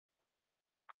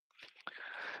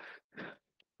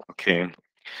Okay.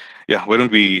 Yeah, why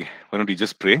don't we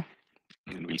just pray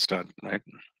and we'll start, right?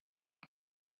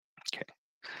 Okay.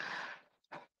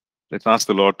 Let's ask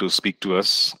the Lord to speak to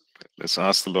us. Let's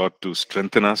ask the Lord to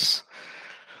strengthen us.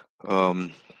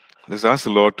 Um, let's ask the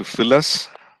Lord to fill us,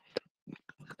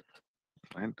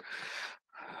 right?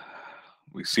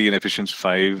 We see in Ephesians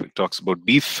 5, it talks about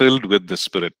be filled with the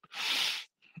Spirit,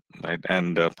 right?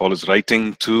 And Paul is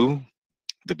writing to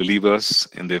the believers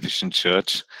in the Ephesian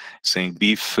church saying,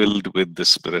 be filled with the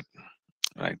Spirit,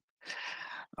 right?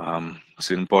 It's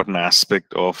an important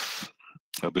aspect of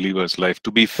a believer's life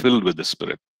to be filled with the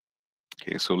Spirit.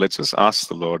 Okay, so let's just ask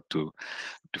the Lord to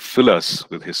fill us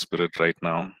with His Spirit right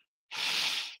now,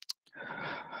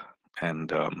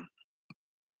 and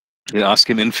we ask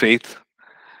Him in faith,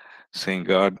 saying,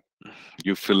 God,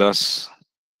 you fill us,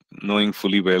 knowing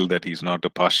fully well that He's not a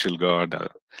partial God.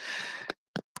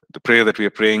 The prayer that we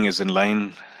are praying is in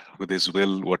line with His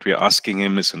will. What we are asking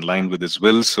Him is in line with His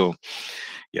will. So,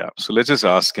 yeah, so let's just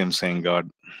ask Him, saying,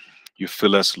 God, you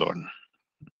fill us, Lord.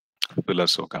 Fill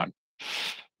us, oh God.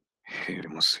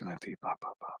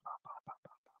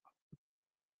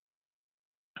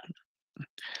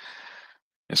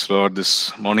 Yes, Lord,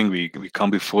 this morning we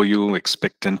come before you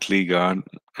expectantly, God,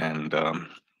 and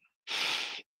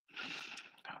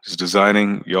just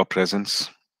desiring your presence.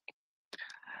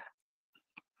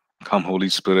 Come, Holy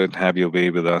Spirit, have your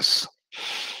way with us.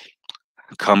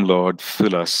 Come, Lord,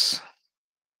 fill us.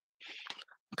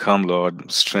 Come,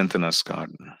 Lord, strengthen us, God.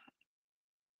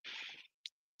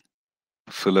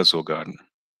 Fill us, oh God.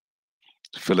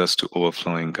 Fill us to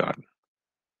overflowing, God.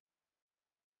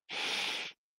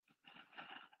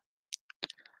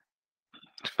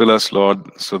 Fill us,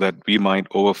 Lord, so that we might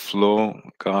overflow,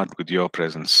 God, with your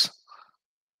presence.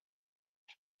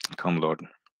 Come, Lord.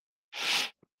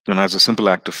 And as a simple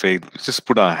act of faith, just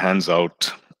put our hands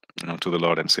out, to the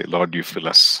Lord and say, Lord, you fill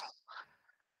us.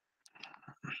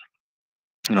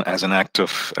 As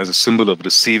a symbol of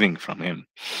receiving from Him.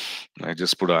 I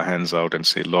just put our hands out and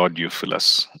say, Lord, you fill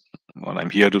us. Well, I'm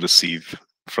here to receive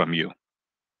from you.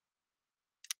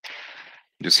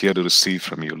 Just here to receive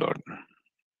from you, Lord.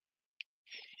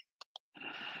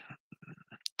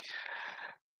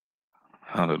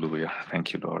 Hallelujah.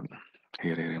 Thank you, Lord.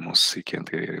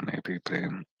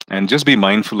 And just be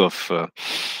mindful of,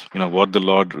 what the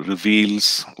Lord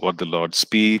reveals, what the Lord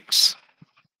speaks.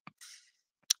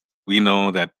 We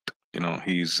know that,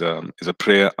 He's is a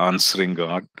prayer answering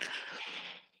God.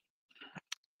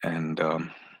 And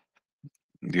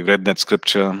we read that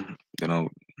scripture,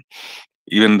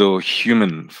 even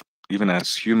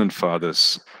as human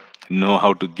fathers know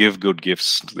how to give good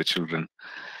gifts to the children,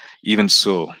 even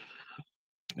so,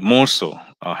 more so,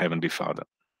 our Heavenly Father.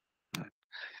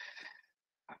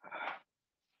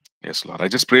 Yes, Lord. I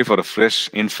just pray for a fresh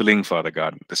infilling, Father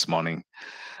God, this morning.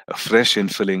 A fresh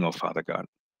infilling, oh Father God,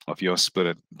 of your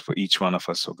Spirit for each one of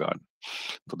us, oh God.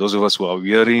 For those of us who are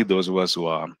weary, those of us who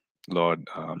are, Lord,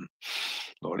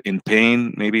 in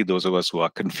pain, maybe those of us who are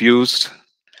confused.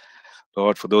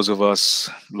 Lord, for those of us,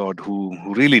 Lord, who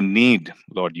really need,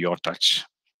 Lord, your touch,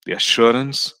 the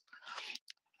assurance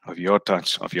of your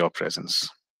touch, of your presence.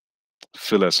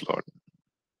 Fill us, Lord.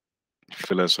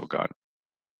 Fill us, oh God.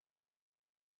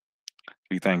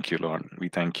 We thank you, Lord. We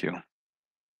thank you.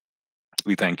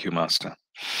 We thank you, Master.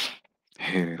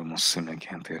 Thank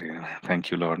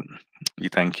you, Lord. We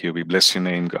thank you. We bless your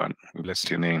name, God. We bless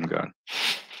your name, God.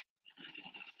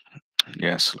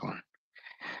 Yes, Lord.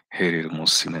 I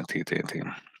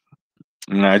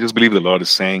just believe the Lord is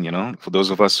saying, for those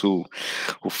of us who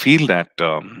feel that,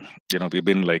 we've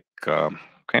been like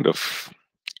kind of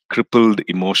crippled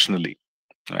emotionally,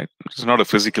 right? It's not a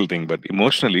physical thing, but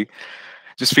emotionally,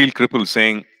 just feel crippled,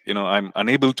 saying, I'm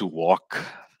unable to walk,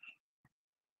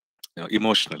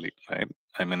 emotionally, right?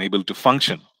 I'm unable to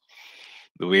function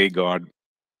the way God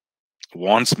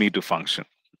wants me to function.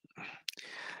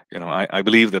 I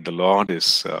believe that the Lord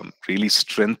is really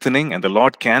strengthening, and the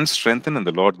Lord can strengthen, and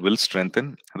the Lord will strengthen,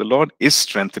 and the Lord is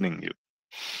strengthening you,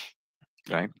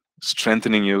 right?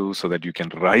 Strengthening you so that you can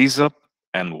rise up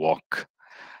and walk.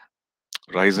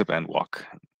 Rise up and walk.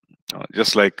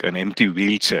 Just like an empty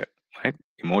wheelchair, right?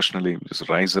 Emotionally, just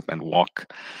rise up and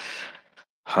walk.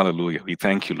 Hallelujah. We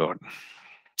thank you, Lord.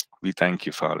 We thank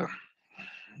you, Father.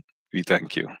 We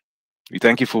thank you. We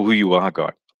thank you for who you are,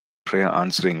 God. Prayer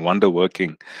answering, wonder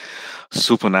working,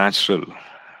 supernatural,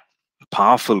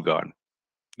 powerful God.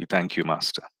 We thank you,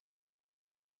 Master.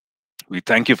 We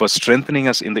thank you for strengthening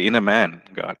us in the inner man,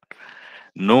 God.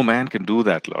 No man can do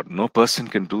that, Lord. No person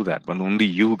can do that, but only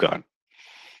you, God.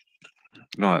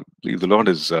 I believe the Lord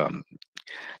is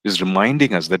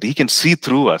reminding us that He can see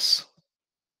through us.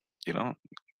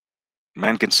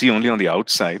 Man can see only on the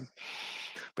outside,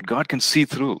 but God can see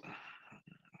through.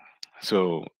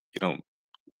 So,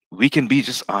 we can be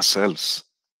just ourselves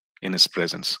in His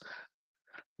presence.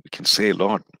 We can say,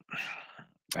 Lord,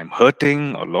 I'm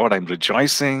hurting, or Lord, I'm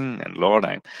rejoicing, and Lord,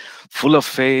 I'm full of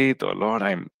faith, or Lord,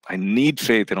 I need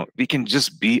faith. We can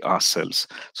just be ourselves.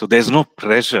 So there's no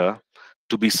pressure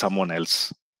to be someone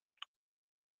else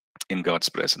in God's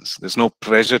presence. There's no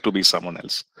pressure to be someone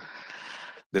else.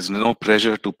 There's no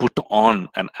pressure to put on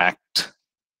an act.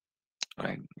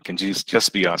 Right? We can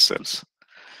just be ourselves.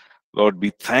 Lord, we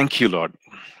thank you, Lord,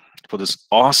 for this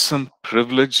awesome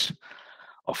privilege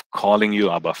of calling you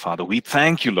Abba Father. We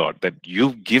thank you, Lord, that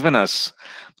you've given us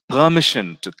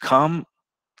permission to come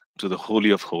to the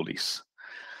Holy of Holies.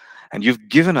 And you've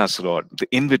given us, Lord, the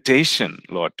invitation,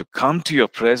 Lord, to come to your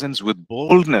presence with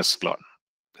boldness, Lord,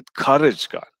 with courage,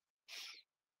 God.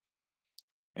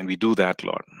 And we do that,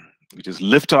 Lord. We just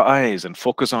lift our eyes and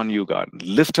focus on you, God.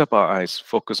 Lift up our eyes,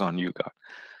 focus on you, God.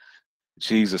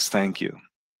 Jesus, thank you.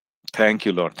 Thank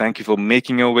you, Lord. Thank you for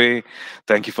making your way.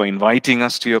 Thank you for inviting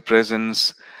us to your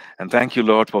presence. And thank you,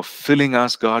 Lord, for filling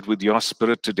us, God, with your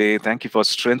spirit today. Thank you for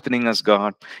strengthening us,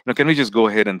 God. Can we just go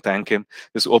ahead and thank him?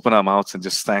 Just open our mouths and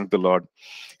just thank the Lord.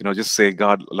 Just say,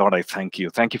 God, Lord, I thank you.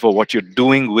 Thank you for what you're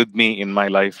doing with me in my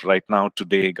life right now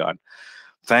today, God.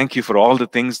 Thank you for all the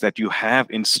things that you have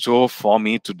in store for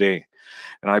me today.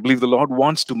 And I believe the Lord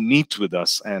wants to meet with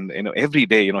us. And every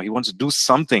day, He wants to do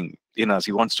something in us.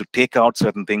 He wants to take out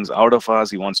certain things out of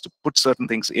us. He wants to put certain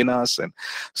things in us. And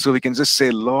so we can just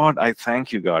say, Lord, I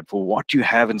thank you, God, for what you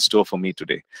have in store for me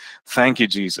today. Thank you,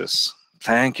 Jesus.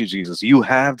 Thank you, Jesus. You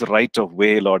have the right of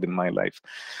way, Lord, in my life.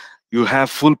 You have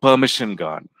full permission,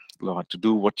 God, Lord, to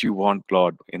do what you want,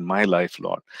 Lord, in my life,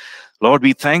 Lord. Lord,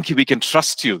 we thank you. We can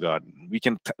trust you, God.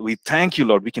 We thank you,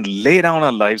 Lord. We can lay down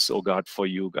our lives, oh God, for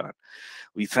you, God.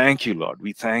 We thank you, Lord.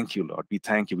 We thank you, Lord. We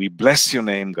thank you. We bless your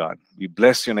name, God. We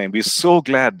bless your name. We're so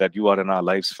glad that you are in our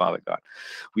lives, Father God.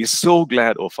 We're so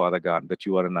glad, oh Father God, that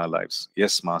you are in our lives.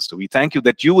 Yes, Master. We thank you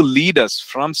that you will lead us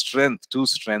from strength to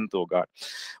strength, oh God.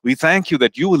 We thank you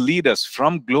that you will lead us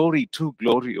from glory to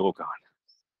glory, oh God.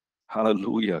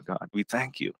 Hallelujah, God. We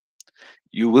thank you.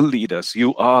 You will lead us.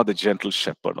 You are the gentle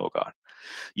shepherd, oh God.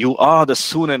 You are the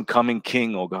soon and coming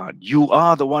King, oh God. You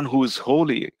are the one who is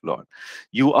holy, Lord.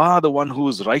 You are the one who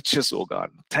is righteous, oh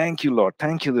God. Thank you, Lord.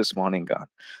 Thank you this morning, God.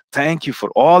 Thank you for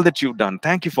all that you've done.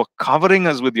 Thank you for covering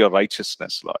us with your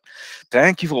righteousness, Lord.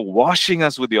 Thank you for washing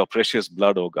us with your precious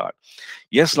blood, oh God.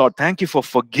 Yes, Lord. Thank you for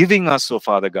forgiving us, oh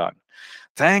Father God.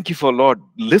 Thank you for, Lord,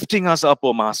 lifting us up,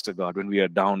 oh Master God, when we are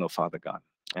down, oh Father God.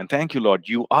 And thank you, Lord,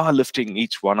 you are lifting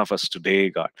each one of us today,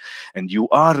 God. And you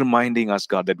are reminding us,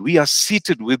 God, that we are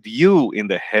seated with you in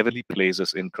the heavenly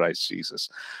places in Christ Jesus.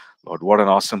 Lord, what an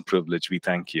awesome privilege. We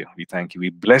thank you. We thank you.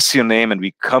 We bless your name and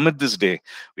we commit this day,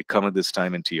 we commit this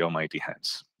time into your mighty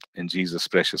hands. In Jesus'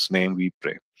 precious name we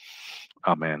pray.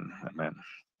 Amen. Amen.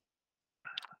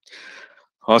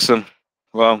 Awesome.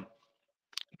 Well,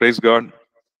 praise God.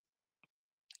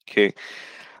 Okay.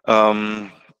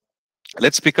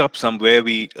 Let's pick up somewhere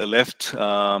we left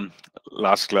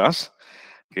last class.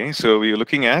 Okay, so we were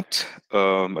looking at,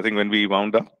 I think when we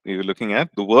wound up, we were looking at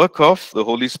the work of the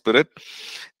Holy Spirit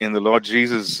in the Lord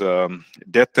Jesus'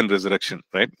 death and resurrection,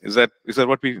 right? Is that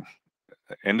what we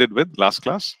ended with last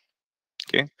class?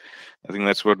 Okay, I think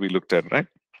that's what we looked at, right?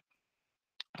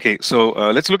 Okay, so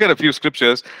let's look at a few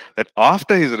scriptures that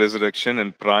after his resurrection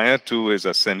and prior to his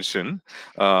ascension,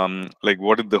 like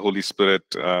what did the Holy Spirit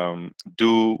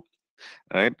do?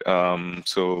 Right.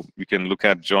 So we can look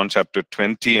at John chapter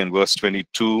 20 and verse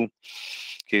 22.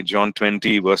 Okay, John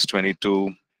 20, verse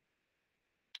 22.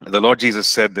 The Lord Jesus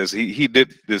said this. He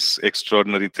did this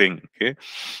extraordinary thing. Okay,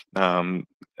 and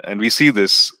we see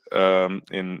this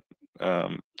in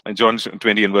John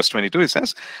 20 and verse 22. It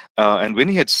says, and when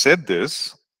he had said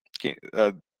this, okay,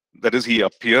 that is, he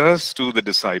appears to the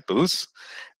disciples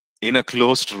in a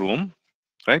closed room.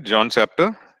 Right, John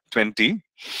chapter 20.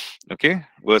 Okay,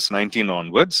 verse 19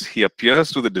 onwards, he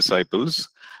appears to the disciples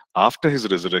after his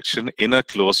resurrection in a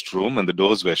closed room and the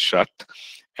doors were shut.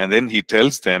 And then he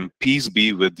tells them, peace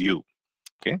be with you.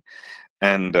 Okay,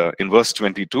 and in verse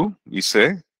 22, we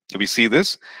see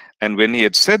this. And when he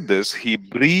had said this, he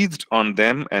breathed on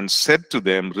them and said to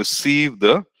them, receive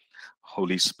the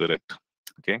Holy Spirit.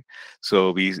 Okay, so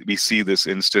we see this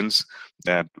instance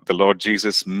that the Lord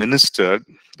Jesus ministered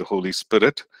the Holy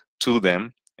Spirit to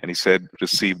them. And he said,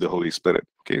 receive the Holy Spirit.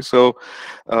 Okay, so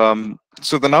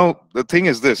now the thing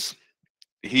is this.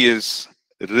 He is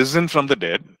risen from the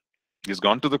dead. He's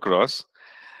gone to the cross.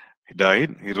 He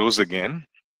died. He rose again.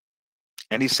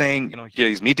 And he's saying, here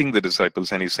he's meeting the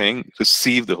disciples and he's saying,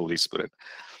 receive the Holy Spirit.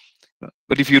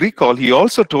 But if you recall, he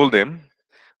also told them,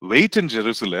 wait in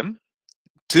Jerusalem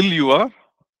till you are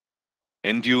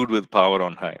endued with power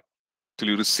on high, till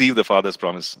you receive the Father's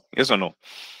promise. Yes or no?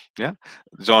 Yeah.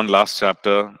 John last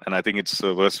chapter, and I think it's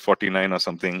verse 49 or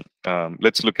something.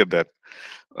 Let's look at that.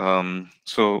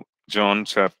 So John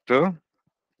chapter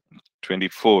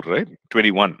 24, right?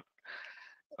 21.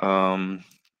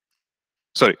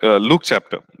 Sorry, Luke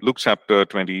chapter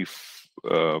 20,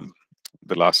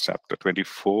 the last chapter,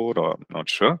 24, or I'm not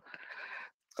sure.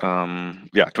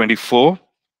 Yeah, 24.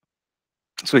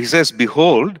 So he says,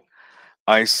 behold,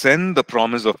 I send the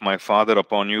promise of my Father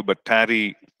upon you, but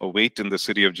tarry or wait in the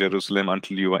city of Jerusalem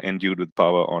until you are endued with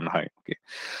power on high. Okay.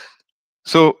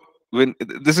 So when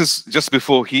this is just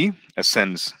before he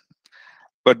ascends,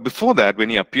 but before that, when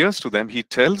he appears to them, he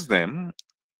tells them,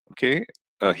 okay,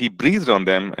 he breathed on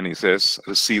them and he says,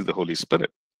 receive the Holy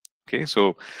Spirit. Okay,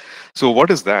 so what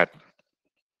is that?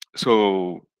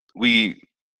 So we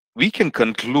can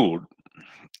conclude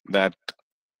that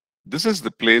this is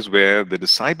the place where the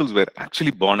disciples were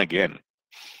actually born again.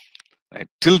 Right?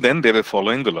 Till then, they were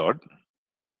following the Lord.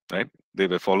 Right? They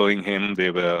were following Him. They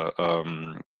were,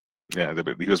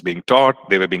 he was being taught.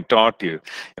 They were being taught. They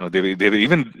were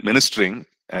even ministering,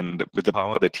 and with the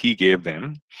power that He gave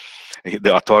them,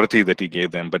 the authority that He gave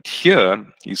them. But here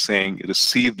He's saying,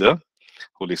 receive the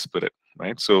Holy Spirit.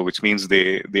 Right? So, which means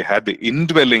they had the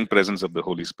indwelling presence of the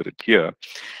Holy Spirit here,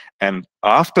 and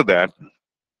after that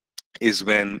is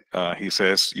when he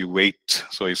says you wait.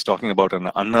 So he's talking about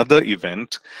another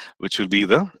event, which will be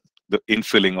the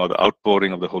infilling or the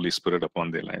outpouring of the Holy Spirit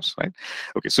upon their lives, right?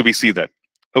 Okay, so we see that.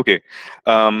 Okay,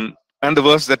 and the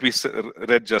verse that we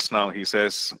read just now, he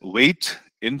says, wait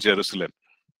in Jerusalem.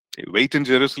 Okay, wait in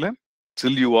Jerusalem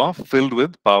till you are filled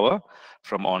with power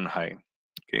from on high.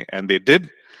 Okay, and they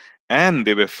did, and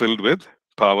they were filled with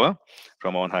power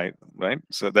from on high, right?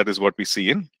 So that is what we see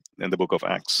in the book of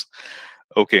Acts.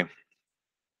 Okay.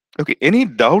 Okay, any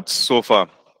doubts so far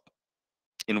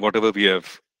in whatever we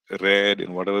have read,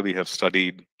 in whatever we have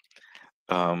studied?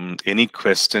 Any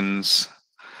questions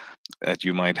that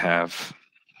you might have?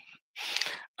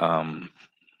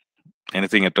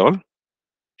 Anything at all?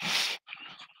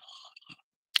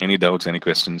 Any doubts, any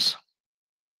questions?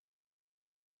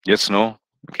 Yes, no?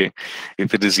 Okay.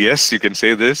 If it is yes, you can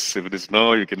say this. If it is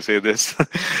no, you can say this.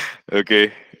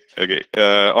 Okay. Okay.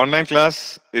 Online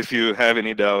class, if you have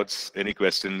any doubts, any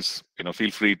questions,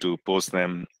 feel free to post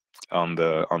them on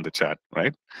the chat,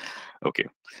 right? Okay.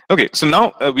 Okay. So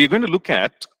now we're going to look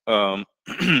at the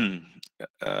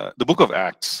book of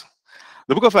Acts.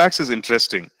 The book of Acts is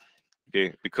interesting,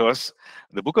 okay, because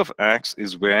the book of Acts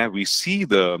is where we see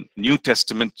the New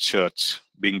Testament church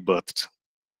being birthed,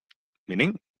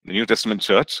 meaning the New Testament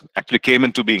church actually came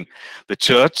into being. The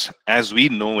church as we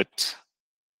know it,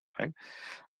 right,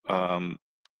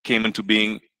 came into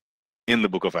being in the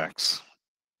book of Acts.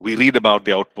 We read about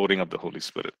the outpouring of the Holy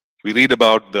Spirit. We read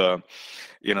about the,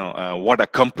 what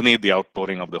accompanied the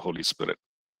outpouring of the Holy Spirit,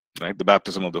 right? The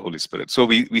baptism of the Holy Spirit. So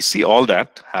we see all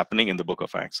that happening in the book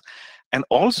of Acts. And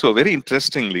also, very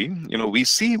interestingly, we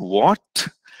see what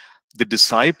the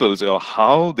disciples, or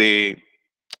how they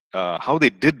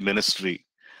did ministry,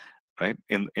 right?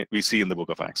 We see in the book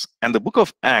of Acts. And the book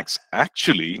of Acts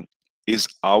actually is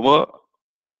our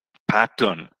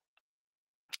pattern,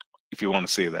 if you want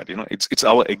to say that. It's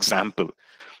our example.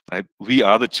 Right? We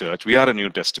are the church. We are a New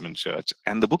Testament church,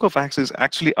 and the book of Acts is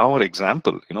actually our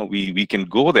example. We can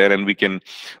go there and we can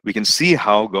see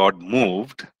how God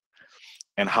moved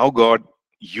and how God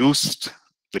used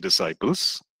the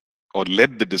disciples or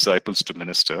led the disciples to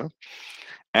minister,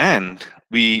 and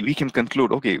we can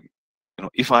conclude, okay,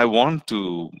 if I want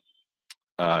to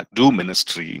do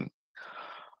ministry,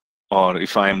 or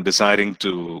if I'm desiring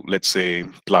to, let's say,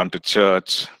 plant a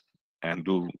church and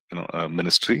do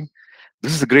ministry,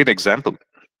 this is a great example.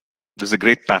 This is a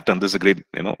great pattern. This is a great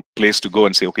place to go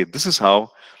and say, okay, this is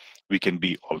how we can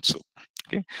be also.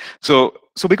 Okay, so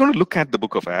we're going to look at the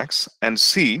book of Acts and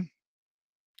see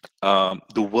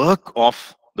the work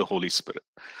of the Holy Spirit.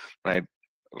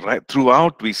 Right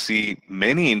throughout, we see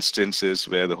many instances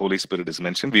where the Holy Spirit is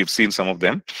mentioned. We've seen some of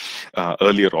them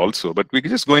earlier also, but we're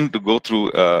just going to go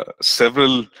through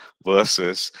several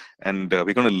verses, and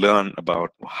we're going to learn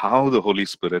about how the Holy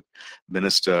Spirit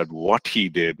ministered, what He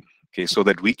did. Okay, so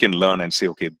that we can learn and say,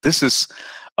 okay, this is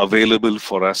available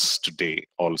for us today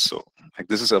also. Like,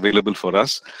 this is available for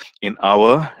us in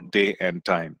our day and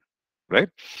time, right?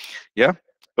 Yeah.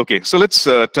 Okay, so let's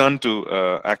turn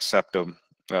to Acts chapter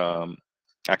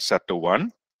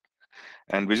 1,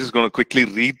 and we're just going to quickly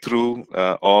read through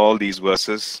all these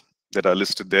verses that are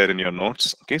listed there in your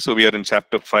notes. Okay, so we are in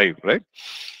chapter 5, right?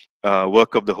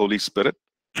 work of the Holy Spirit.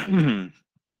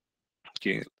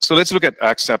 Okay, so let's look at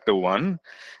Acts chapter 1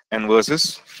 and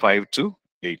verses 5 to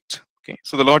 8. Okay,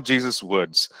 so the Lord Jesus'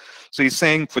 words. So he's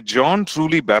saying, "For John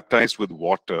truly baptized with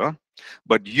water,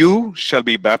 but you shall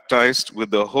be baptized with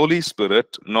the Holy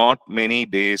Spirit not many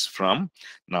days from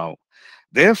now."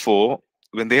 Therefore,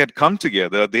 when they had come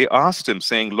together, they asked him,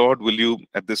 saying, "Lord, will you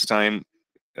at this time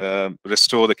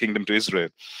restore the kingdom to Israel?"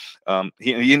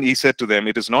 He said to them,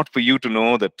 "It is not for you to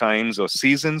know the times or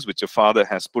seasons which a father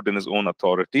has put in his own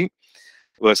authority."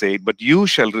 Verse 8, "But you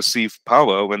shall receive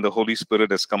power when the Holy Spirit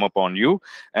has come upon you,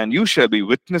 and you shall be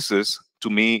witnesses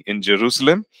to me in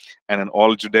Jerusalem and in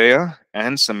all Judea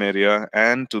and Samaria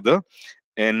and to the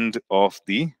end of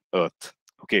the earth."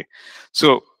 Okay,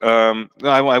 so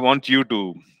I want you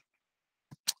to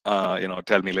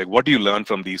tell me, like, what do you learn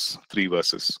from these 3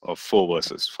 verses or 4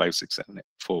 verses, 5, 6, and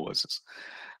 4 verses?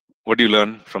 What do you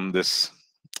learn from this?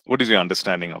 What is your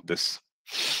understanding of this?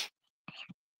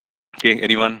 Okay,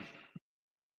 anyone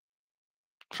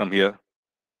from here?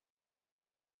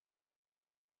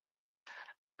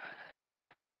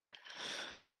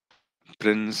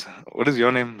 Prince, what is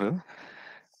your name, brother?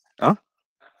 Huh?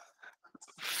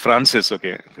 Francis,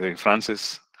 okay. Okay,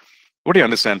 Francis. What do you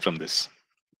understand from this?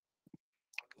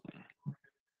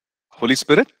 Holy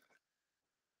Spirit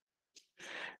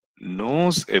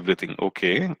knows everything,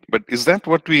 okay. But is that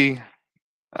what we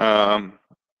um,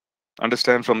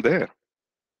 understand from there?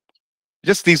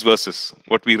 Just these verses,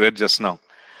 what we read just now.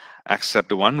 Acts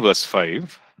chapter 1, verse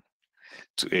 5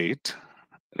 to 8.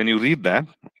 When you read that,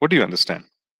 what do you understand?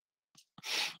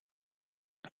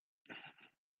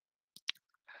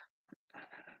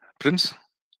 Prince?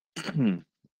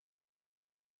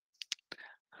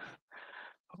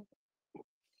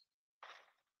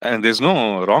 And there's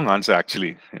no wrong answer,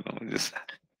 actually. Just,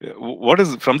 what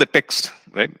is from the text,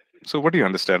 right? So what do you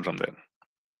understand from there?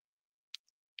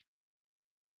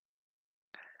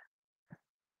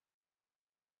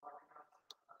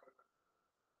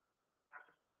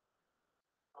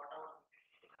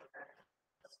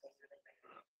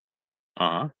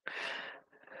 Uh-huh.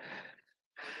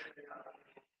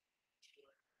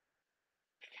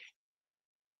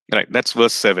 Right, that's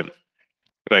verse 7.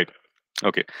 Right.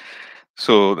 Okay.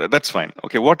 So that's fine.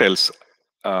 Okay, what else?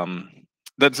 Um,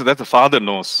 that the Father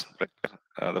knows.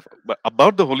 Right? But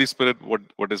about the Holy Spirit,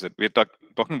 what is it? We're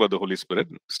talking about the Holy Spirit,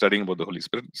 studying about the Holy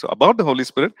Spirit. So about the Holy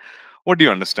Spirit, what do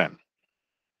you understand?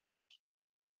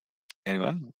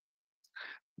 Anyone?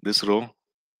 This row?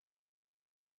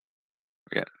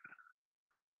 Yeah.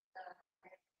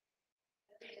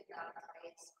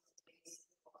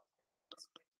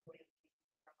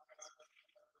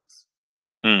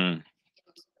 Hmm.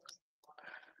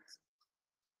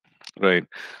 Right.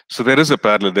 So there is a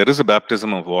parallel. There is a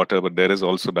baptism of water, but there is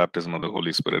also baptism of the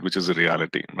Holy Spirit, which is a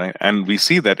reality, right? And we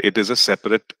see that it is a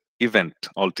separate event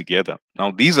altogether. Now,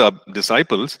 these are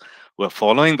disciples who are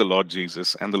following the Lord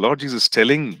Jesus, and the Lord Jesus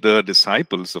telling the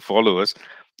disciples, the followers,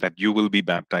 that you will be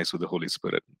baptized with the Holy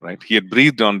Spirit, right? He had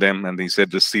breathed on them, and he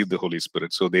said, "Receive the Holy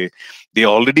Spirit." So they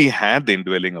already had the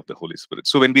indwelling of the Holy Spirit.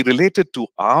 So when we relate it to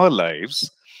our lives,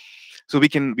 so we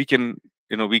can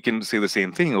say the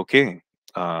same thing. Okay,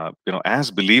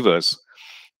 as believers,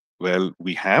 well,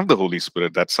 we have the Holy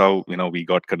Spirit. That's how we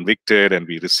got convicted and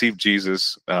we received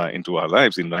Jesus into our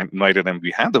lives, invited, and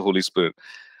we have the Holy Spirit.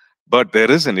 But there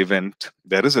is an event,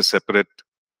 there is a separate,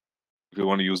 if you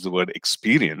want to use the word,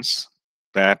 experience,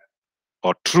 that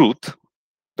or truth,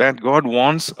 that God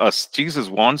wants us, Jesus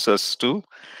wants us to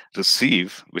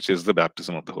receive, which is the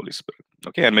baptism of the Holy Spirit.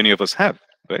 Okay, and many of us have,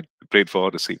 right? Prayed for,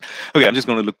 received. Okay, I'm just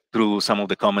going to look through some of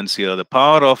the comments here. The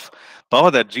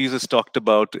power that Jesus talked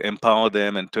about to empower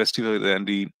them and testify and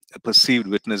be perceived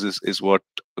witnesses is what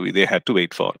they had to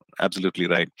wait for. Absolutely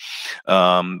right.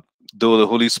 Though the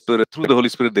Holy Spirit, through the Holy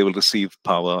Spirit, they will receive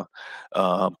power.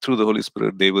 Through the Holy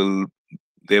Spirit,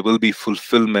 there will be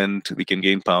fulfillment. We can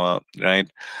gain power, right?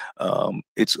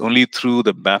 It's only through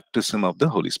the baptism of the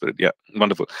Holy Spirit. Yeah,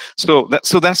 wonderful. So that's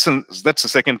the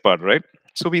second part, right?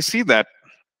 So we see that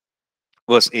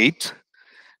verse 8,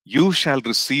 you shall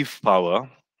receive power.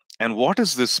 And what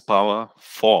is this power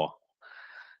for?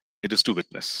 It is to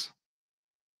witness.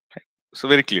 Okay. So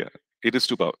very clear. It is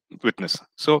to witness.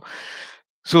 So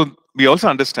we also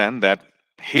understand that,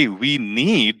 hey, we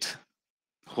need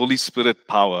Holy Spirit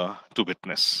power to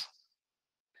witness,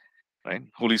 right?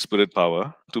 Holy Spirit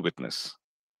power to witness,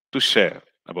 to share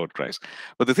about Christ.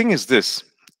 But the thing is this,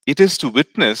 it is to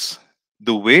witness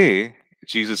the way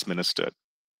Jesus ministered,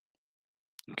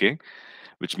 okay?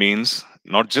 Which means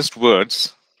not just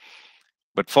words,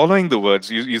 but following the words.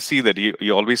 You see that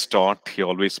he always taught, he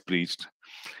always preached.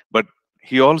 But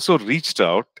he also reached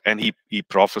out and he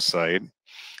prophesied,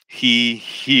 he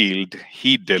healed,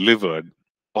 he delivered,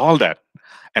 all that.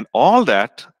 And all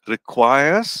that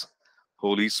requires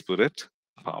Holy Spirit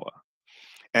power.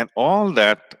 And all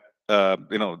that,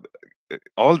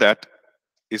 all that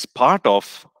is part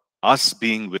of us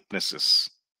being witnesses,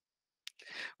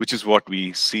 which is what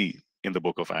we see in the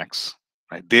book of Acts.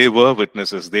 Right? They were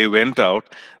witnesses. They went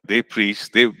out, they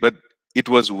preached, but it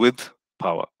was with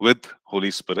power, with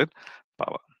Holy Spirit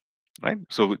power. Right?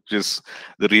 So which is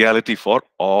the reality for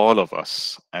all of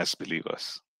us as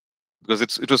believers. Because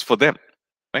it was for them.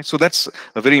 Right? So that's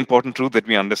a very important truth that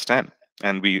we understand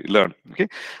and we learn. Okay.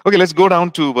 Okay, let's go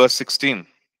down to verse 16.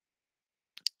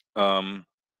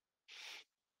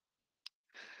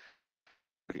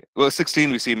 Verse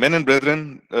 16, we see, men and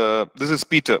brethren, this is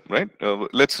Peter, right?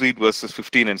 Let's read verses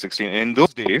 15 and 16. In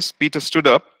those days, Peter stood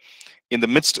up in the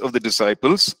midst of the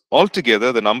disciples.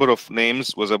 Altogether, the number of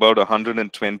names was about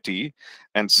 120,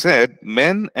 and said,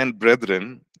 men and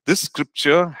brethren, this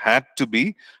scripture had to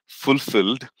be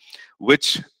fulfilled,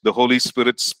 which the Holy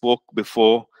Spirit spoke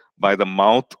before by the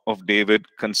mouth of David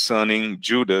concerning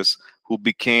Judas, who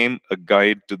became a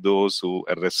guide to those who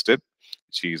arrested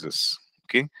Jesus.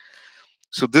 Okay.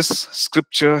 So this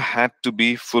scripture had to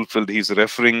be fulfilled. He's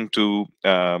referring to,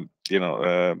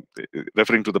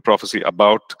 referring to the prophecy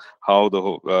about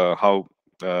how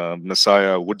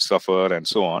Messiah would suffer and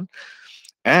so on.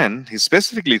 And he's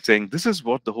specifically saying this is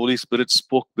what the Holy Spirit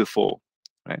spoke before,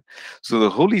 right? So the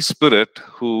Holy Spirit,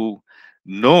 who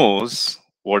knows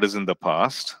what is in the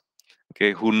past,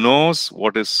 okay, who knows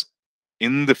what is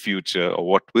in the future or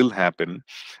what will happen,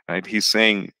 right? He's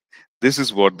saying this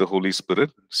is what the Holy Spirit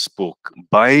spoke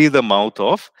by the mouth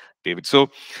of David.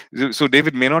 So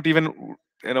David may not even,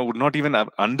 would not even have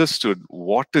understood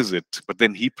what is it, but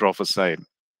then he prophesied,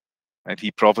 right? He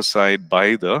prophesied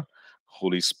by the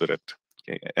Holy Spirit,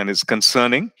 okay? And is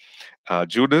concerning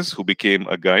Judas, who became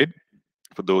a guide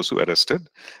for those who arrested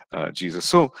Jesus.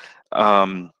 So,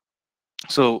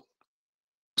 so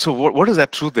what is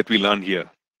that truth that we learn here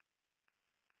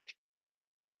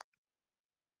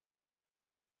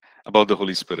about the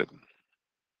Holy Spirit?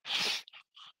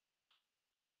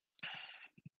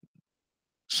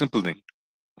 Simple thing.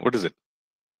 What is it?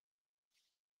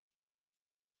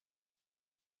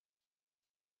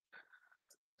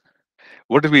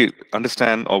 What do we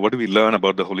understand or what do we learn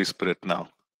about the Holy Spirit now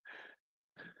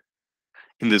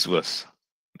in this verse?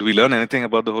 Do we learn anything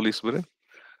about the Holy Spirit?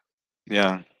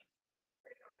 Yeah,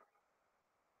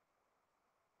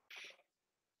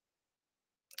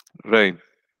 right.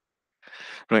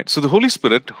 Right. So the Holy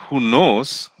Spirit who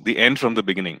knows the end from the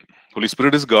beginning. Holy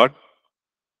Spirit is God,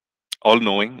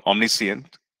 all-knowing,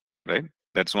 omniscient, right?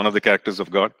 That's one of the characters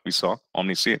of God we saw,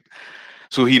 omniscient.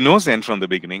 So he knows the end from the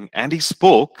beginning, and he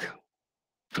spoke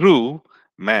through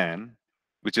man,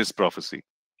 which is prophecy.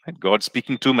 Right? God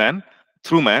speaking to man,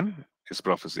 through man is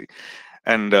prophecy.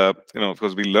 And, of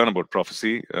course, we learn about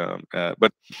prophecy,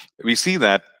 but we see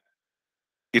that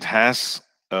it has,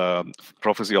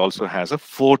 prophecy also has a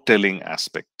foretelling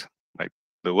aspect, right?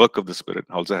 The work of the Spirit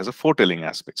also has a foretelling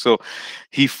aspect. So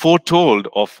he foretold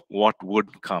of what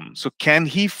would come. So can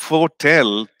he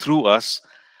foretell through us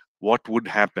what would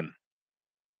happen?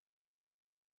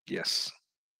 Yes.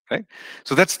 Right.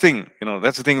 So that's the thing,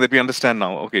 that's the thing that we understand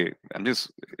now. Okay, I'm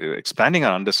just expanding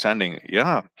our understanding.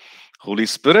 Yeah. Holy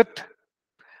Spirit,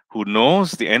 who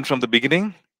knows the end from the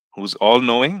beginning, who's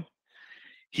all-knowing,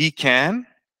 he can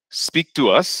speak to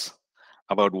us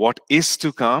about what is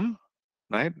to come,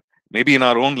 right? Maybe in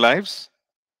our own lives,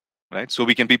 right? So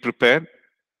we can be prepared,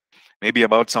 maybe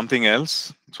about something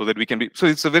else, so that we can be. So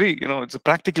it's a very, it's a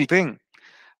practical thing,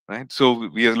 right? So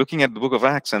we are looking at the book of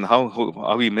Acts and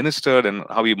how he ministered and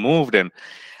how he moved,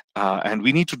 and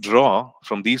we need to draw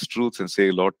from these truths and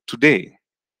say, Lord, today,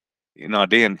 in our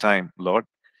day and time, Lord,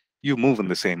 you move in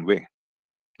the same way.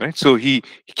 Right? So he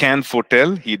can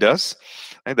foretell, he does.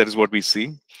 Right? That is what we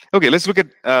see. Okay, let's look at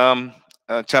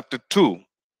chapter 2.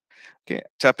 Okay,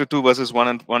 chapter 2, verses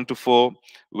 1 to 4.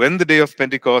 When the day of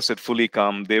Pentecost had fully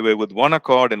come, they were with one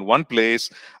accord in one place,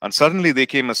 and suddenly there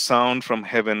came a sound from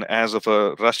heaven as of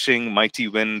a rushing mighty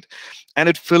wind, and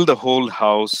it filled the whole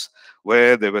house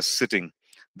where they were sitting.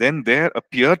 Then there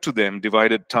appeared to them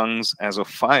divided tongues as of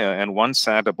fire, and one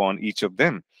sat upon each of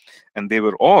them. And they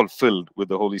were all filled with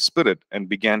the Holy Spirit and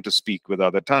began to speak with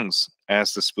other tongues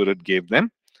as the Spirit gave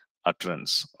them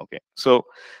utterance. Okay, so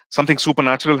something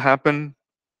supernatural happened,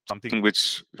 something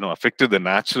which affected the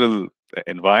natural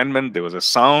environment. There was a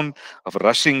sound of a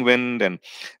rushing wind, and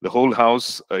the whole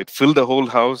house, it filled the whole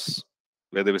house.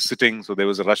 where they were sitting. So there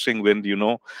was a rushing wind,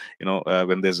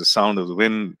 when there's a sound of the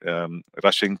wind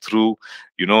rushing through,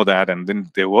 that. And then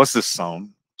there was this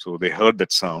sound. So they heard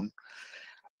that sound.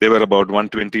 There were about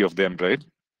 120 of them, right?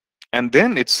 And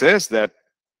then it says that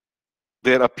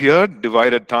there appeared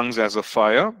divided tongues as of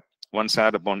fire. One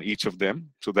sat upon each of them.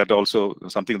 So that also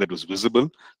something that was visible,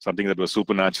 something that was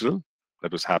supernatural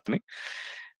that was happening.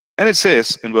 And it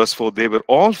says in verse 4, they were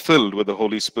all filled with the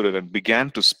Holy Spirit and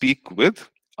began to speak with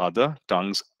other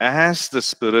tongues as the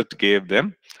Spirit gave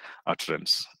them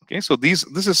utterance. Okay, so this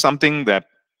is something that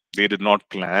they did not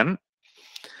plan.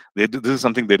 This is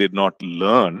something they did not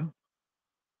learn.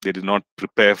 They did not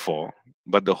prepare for.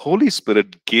 But the Holy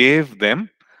Spirit gave them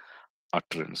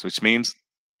utterance, which means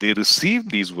they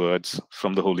received these words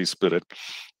from the Holy Spirit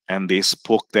and they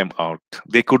spoke them out.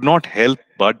 They could not help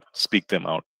but speak them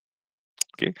out.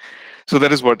 Okay, so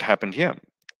that is what happened here.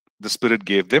 The Spirit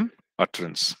gave them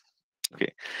utterance.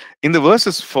 Okay, in the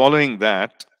verses following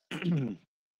that,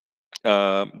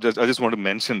 I just want to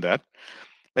mention that,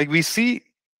 like, we see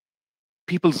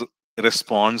people's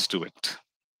response to it.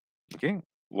 Okay,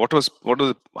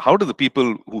 how do the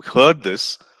people who heard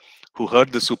this, who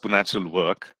heard the supernatural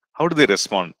work, how do they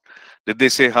respond? Did they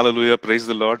say hallelujah, praise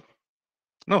the Lord?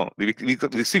 No, we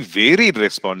see varied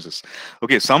responses.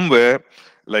 Okay, somewhere,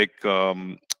 like,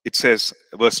 it says,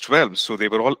 verse 12, so they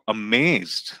were all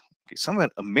amazed. Okay, some were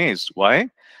amazed. Why?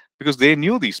 Because they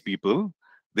knew these people.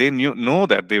 They know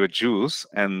that they were Jews.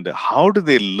 And how do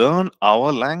they learn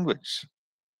our language?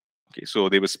 Okay, so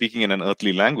they were speaking in an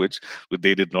earthly language, but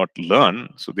they did not learn.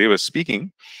 So they were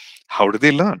speaking. How do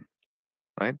they learn?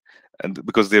 Right? And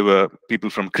because they were people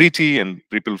from Crete and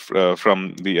people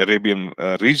from the Arabian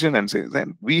region, and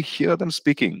then we hear them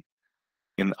speaking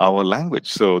in our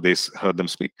language. So they heard them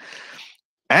speak.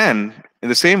 And in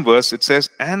the same verse, it says,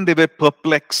 and they were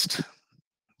perplexed.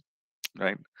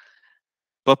 Right?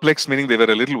 Perplexed meaning they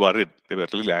were a little worried. They were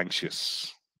a little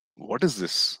anxious. What is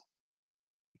this?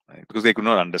 Right? Because they could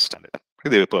not understand it.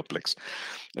 They were perplexed.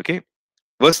 Okay.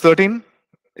 Verse 13,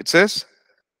 it says,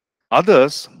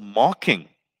 others mocking.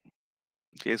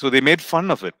 Okay, so they made fun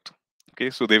of it.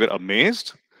 Okay, so they were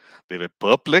amazed, they were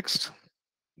perplexed,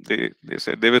 they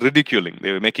said they were ridiculing,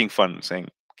 they were making fun, saying,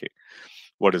 okay,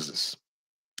 what is this?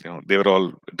 They were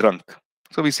all drunk.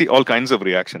 So we see all kinds of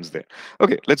reactions there.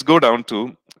 Okay, let's go down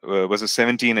to verses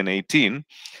 17 and 18.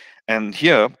 And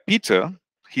here, Peter,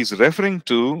 he's referring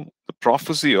to the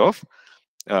prophecy of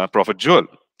Prophet Joel.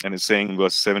 And it's saying in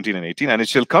verse 17 and 18, and it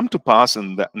shall come to pass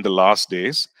in the last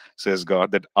days, says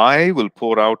God, that I will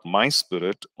pour out my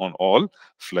spirit on all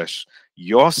flesh.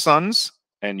 Your sons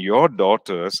and your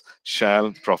daughters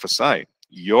shall prophesy.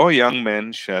 Your young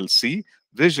men shall see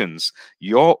visions.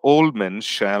 Your old men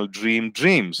shall dream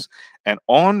dreams. And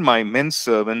on my men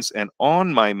servants and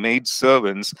on my maid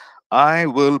servants I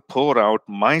will pour out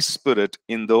my spirit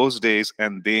in those days,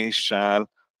 and they shall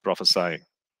prophesy.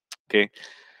 Okay.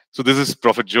 So this is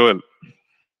Prophet Joel.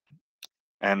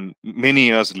 And many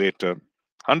years later,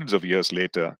 hundreds of years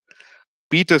later,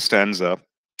 Peter stands up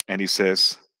and he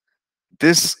says,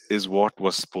 this is what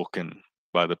was spoken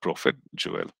by the prophet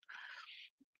Joel.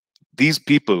 These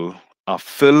people are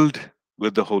filled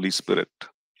with the Holy Spirit.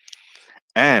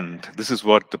 And this is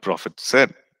what the prophet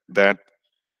said, that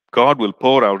God will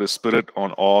pour out his spirit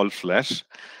on all flesh.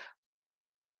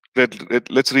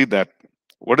 Let's read that.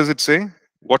 What does it say?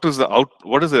 What is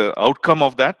the outcome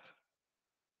of that?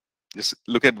 Just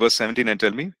look at verse 17 and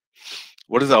tell me,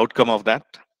 what is the outcome of that?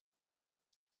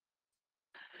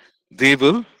 They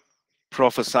will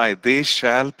prophesy. They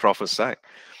shall prophesy.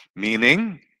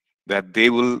 Meaning that they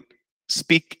will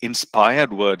speak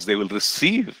inspired words. They will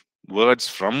receive words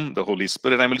from the Holy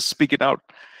Spirit and will speak it out.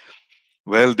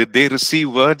 Well, did they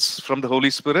receive words from the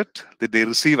Holy Spirit? Did they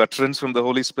receive utterance from the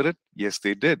Holy Spirit? Yes,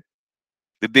 they did.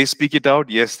 Did they speak it out?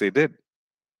 Yes, they did.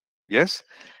 Yes,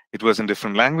 it was in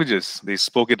different languages. They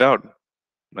spoke it out.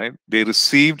 Right? They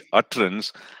received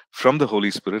utterance from the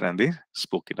Holy Spirit and they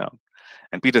spoke it out.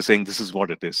 And Peter saying, this is what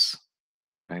it is.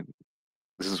 Right?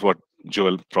 This is what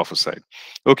Joel prophesied.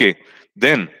 Okay,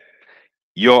 then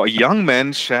your young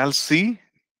men shall see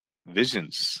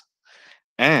visions,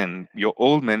 and your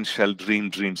old men shall dream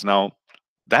dreams. Now,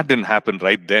 that didn't happen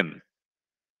right then.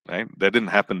 Right? That didn't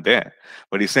happen there.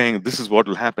 But he's saying this is what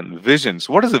will happen. Visions.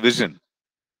 What is a vision?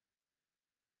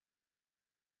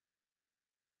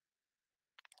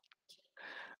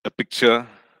 A picture.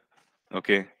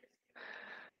 Okay.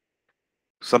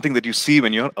 Something that you see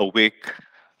when you're awake.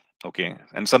 Okay,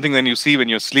 and something when you see when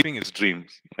you're sleeping is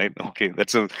dreams, right? Okay,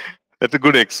 that's a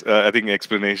good I think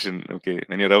explanation. Okay,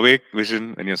 when you're awake,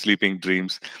 vision; when you're sleeping,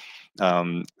 dreams.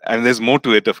 And there's more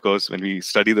to it, of course. When we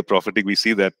study the prophetic, we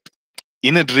see that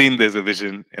In a dream, there's a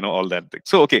vision, all that thing.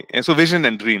 So, okay, and so vision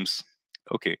and dreams.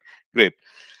 Okay, great.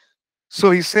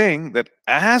 So he's saying that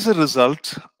as a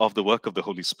result of the work of the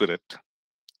Holy Spirit,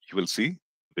 you will see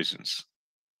visions.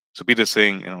 So Peter's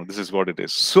saying, this is what it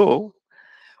is. So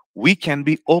we can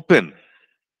be open.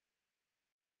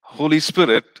 Holy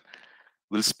Spirit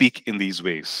will speak in these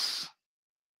ways.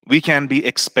 We can be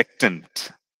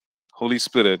expectant. Holy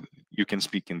Spirit, you can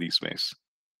speak in these ways.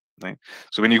 Right?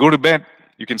 So when you go to bed,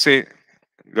 you can say,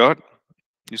 God,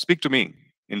 you speak to me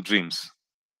in dreams.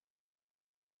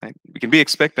 Right? We can be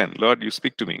expectant. Lord, you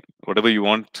speak to me. Whatever you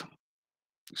want,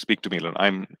 speak to me, Lord.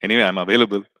 I'm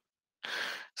available.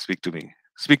 Speak to me.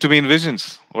 Speak to me in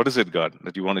visions. What is it, God,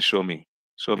 that you want to show me?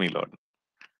 Show me, Lord.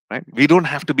 Right? We don't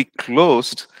have to be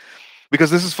closed, because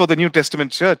this is for the New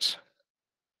Testament church.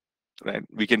 Right?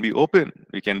 We can be open.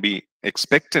 We can be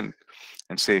expectant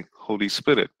and say, Holy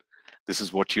Spirit, this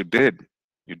is what you did.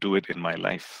 You do it in my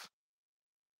life.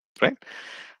 Right?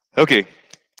 Okay.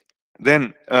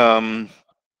 Then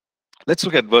let's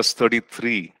look at verse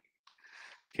 33.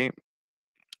 Okay.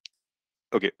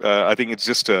 Okay. I think it's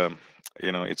just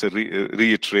it's a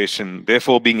reiteration.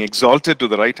 Therefore, being exalted to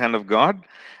the right hand of God,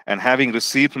 and having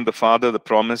received from the Father the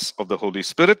promise of the Holy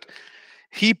Spirit,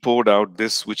 he poured out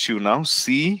this which you now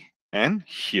see and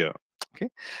hear. Okay.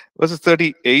 Verses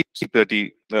 38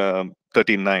 to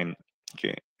 39.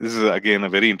 Okay. This is again a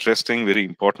very interesting, very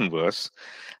important verse.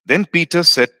 Then Peter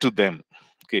said to them,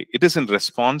 okay, it is in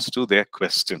response to their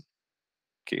question.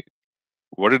 Okay.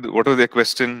 What was their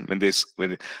question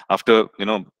after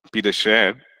Peter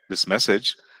shared this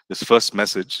message, this first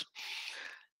message?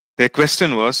 Their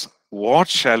question was, what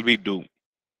shall we do?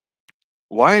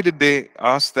 Why did they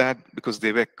ask that? Because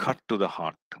they were cut to the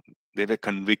heart. They were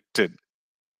convicted,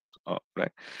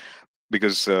 right?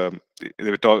 Because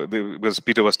because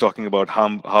Peter was talking about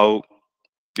how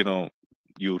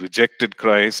you rejected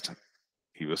Christ.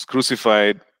 He was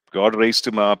crucified. God raised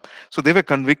him up. So they were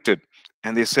convicted.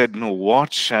 And they said, no,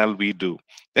 what shall we do?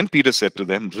 Then Peter said to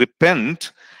them,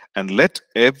 repent and let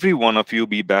every one of you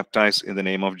be baptized in the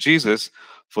name of Jesus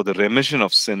for the remission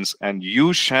of sins, and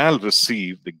you shall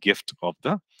receive the gift of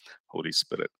the Holy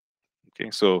Spirit. Okay,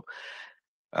 so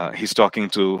he's talking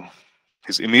to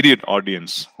his immediate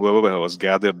audience, whoever was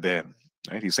gathered there.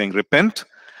 Right? He's saying, repent,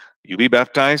 you be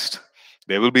baptized,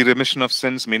 there will be remission of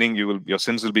sins, meaning your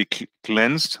sins will be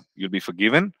cleansed, you'll be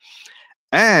forgiven,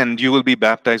 and you will be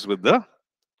baptized with the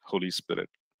Holy Spirit.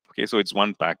 Okay, so it's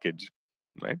one package,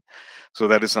 right? So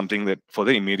that is something that for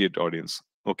the immediate audience.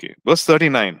 Okay, verse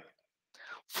 39.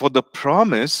 For the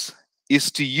promise is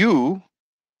to you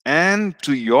and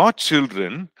to your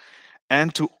children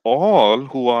and to all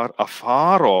who are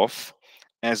afar off,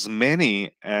 as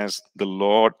many as the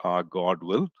Lord our God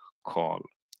will call.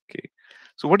 Okay,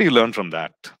 so what do you learn from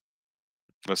that?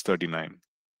 Verse 39.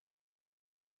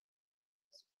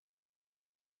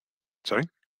 Sorry?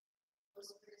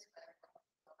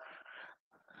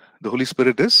 The Holy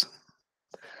Spirit is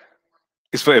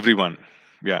for everyone.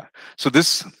 Yeah. So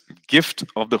this gift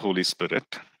of the Holy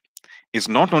Spirit is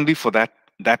not only for that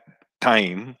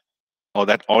time or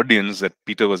that audience that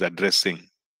Peter was addressing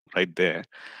right there,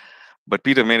 but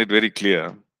Peter made it very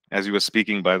clear as he was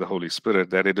speaking by the Holy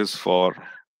Spirit that it is for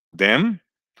them,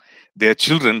 their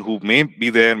children who may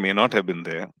be there, may not have been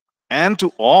there, and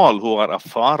to all who are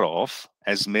afar off,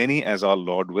 as many as our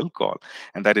Lord will call.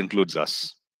 And that includes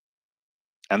us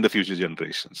and the future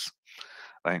generations.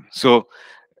 Right? So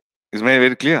it's made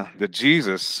very clear that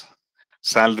Jesus,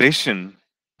 salvation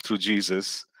through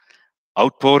Jesus,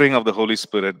 outpouring of the Holy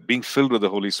Spirit, being filled with the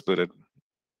Holy Spirit,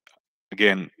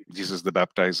 again, Jesus the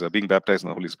baptizer, being baptized in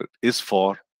the Holy Spirit, is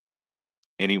for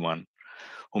anyone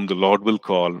whom the Lord will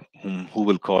call, who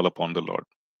will call upon the Lord.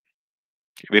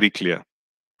 Okay, very clear,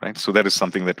 right? So that is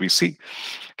something that we see.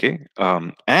 Okay,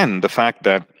 and the fact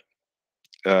that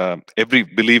every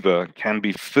believer can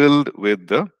be filled with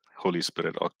the Holy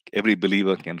Spirit, or every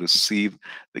believer can receive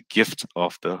the gift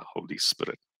of the Holy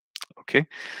Spirit. Okay.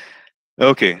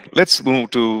 Okay, let's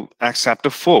move to Acts chapter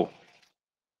 4.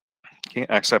 Okay,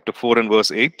 Acts chapter 4 and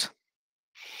verse 8.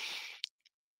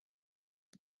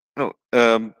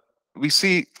 We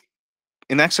see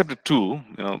in Acts chapter 2,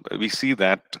 we see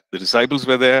that the disciples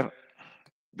were there.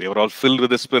 They were all filled with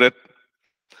the Spirit.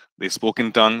 They spoke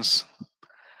in tongues.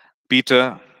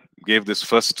 Peter gave this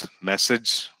first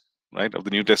message, right, of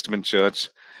the New Testament church.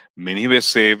 Many were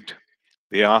saved.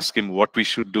 They asked him what we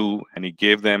should do, and he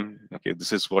gave them, okay,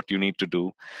 this is what you need to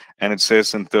do. And it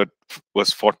says in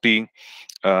verse 40,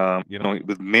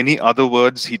 With many other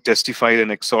words, he testified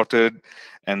and exhorted.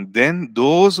 And then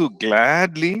those who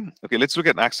gladly, okay, let's look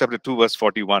at Acts chapter 2, verse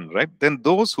 41, right? Then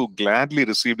those who gladly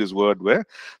received his word were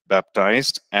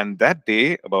baptized. And that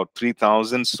day, about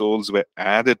 3,000 souls were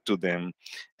added to them.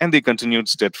 And they continued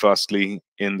steadfastly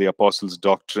in the apostles'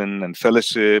 doctrine and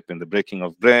fellowship, in the breaking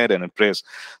of bread and in prayers.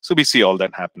 So we see all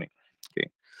that happening. Okay.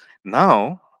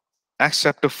 Now, Acts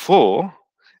chapter 4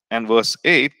 and verse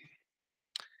 8.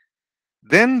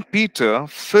 Then Peter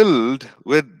filled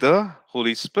with the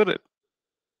Holy Spirit.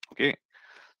 Okay,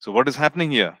 so what is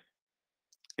happening here?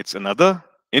 It's another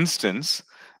instance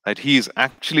that he is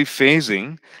actually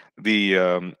facing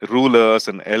the rulers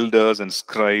and elders and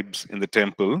scribes in the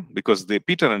temple, because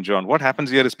Peter and John, what happens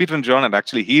here is Peter and John had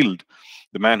actually healed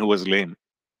the man who was lame,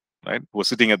 right? Who was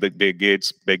sitting at the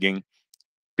gates begging.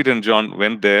 Peter and John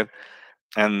went there,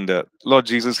 and Lord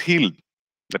Jesus healed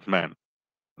that man,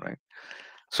 right?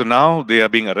 So now they are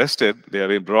being arrested, they are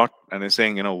being brought, and they're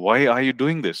saying, why are you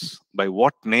doing this? By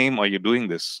what name are you doing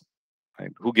this?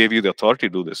 Right? Who gave you the authority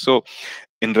to do this? So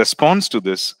in response to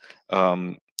this,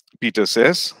 Peter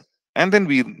says, and then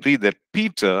we read that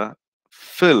Peter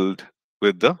filled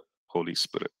with the Holy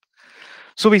Spirit.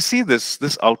 So we see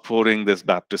this outpouring, this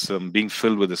baptism, being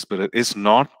filled with the Spirit is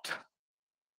not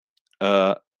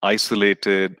a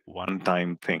isolated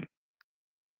one-time thing.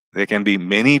 There can be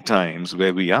many times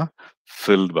where we are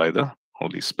filled by the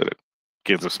Holy Spirit.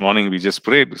 Okay, this morning we just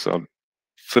prayed, so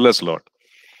fill us, Lord.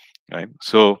 Right?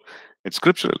 So it's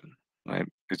scriptural, right?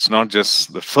 It's not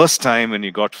just the first time when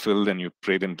you got filled and you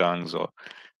prayed in tongues, or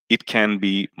it can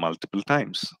be multiple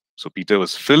times. So Peter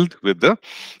was filled with the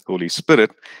Holy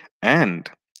Spirit, and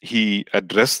he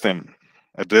addressed them,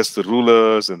 addressed the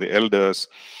rulers and the elders,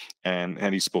 and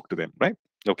he spoke to them, right?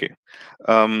 Okay.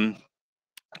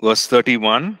 Verse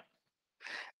 31.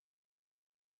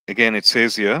 Again, it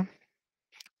says here,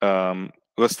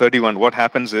 verse 31, what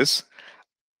happens is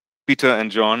Peter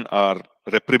and John are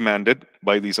reprimanded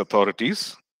by these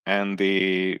authorities, and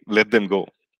they let them go.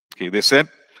 Okay, they said,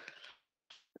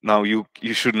 now you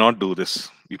should not do this.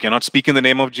 You cannot speak in the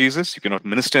name of Jesus. You cannot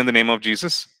minister in the name of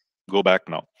Jesus. Go back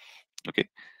now. Okay.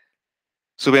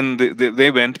 So when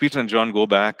they went, Peter and John go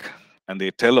back and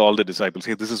they tell all the disciples,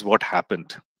 hey, this is what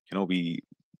happened.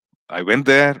 I went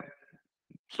there.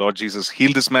 Lord Jesus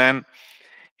healed this man.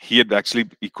 He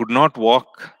could not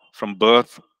walk from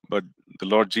birth, but the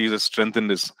Lord Jesus strengthened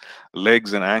his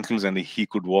legs and ankles, and he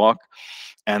could walk.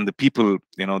 And the people,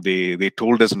 they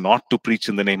told us not to preach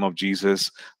in the name of Jesus,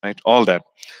 right? All that.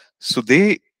 So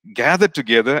they gathered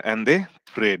together and they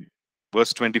prayed.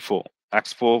 Verse 24.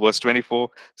 Acts 4, verse 24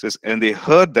 says, and they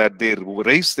heard that, they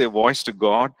raised their voice to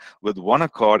God with one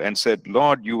accord and said,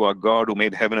 Lord, you are God who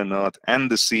made heaven and earth and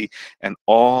the sea and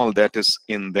all that is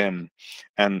in them.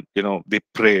 And, they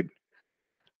prayed.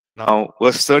 Now,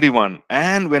 verse 31,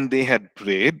 and when they had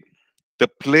prayed, the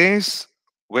place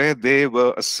where they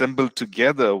were assembled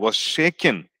together was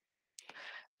shaken,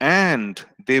 and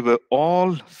they were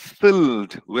all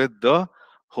filled with the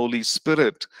Holy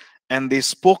Spirit, and they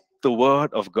spoke the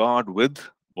word of God with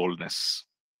boldness.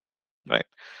 Right?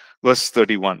 Verse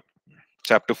 31,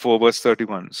 chapter 4, verse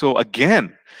 31. So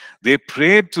again, they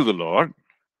prayed to the Lord.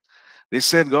 They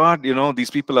said, God,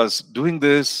 these people are doing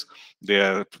this. They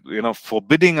are,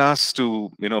 forbidding us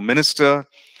to, minister.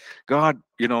 God,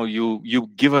 you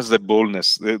give us that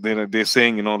boldness. They're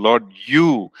saying, Lord,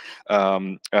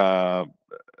 um, uh,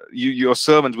 your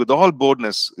servants with all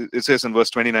boldness, it says in verse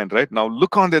 29, right? Now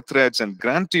look on their threads and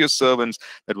grant to your servants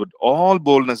that with all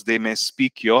boldness they may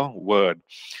speak your word.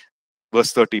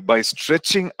 Verse 30, by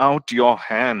stretching out your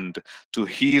hand to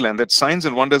heal, and that signs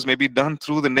and wonders may be done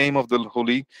through the name of the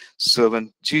holy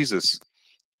servant Jesus.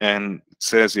 And it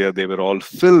says here, they were all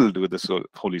filled with the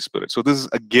Holy Spirit. So this is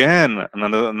again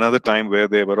another time where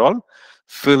they were all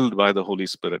filled by the Holy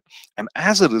Spirit. And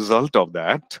as a result of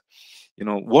that,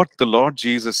 what the Lord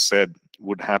Jesus said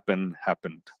would happen,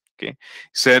 happened. Okay. He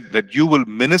said that you will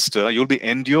minister, you'll be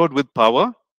endured with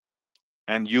power,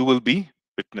 and you will be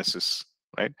witnesses.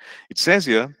 Right? It says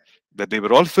here that they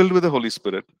were all filled with the Holy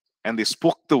Spirit, and they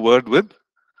spoke the word with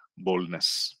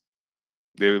boldness.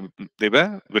 They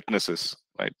were witnesses,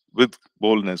 right? With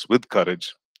boldness, with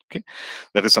courage. Okay,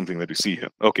 that is something that we see here.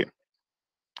 Okay.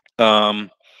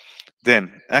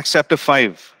 Then Acts chapter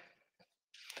 5,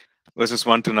 verses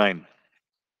 1 to 9.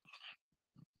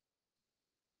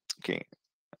 Okay.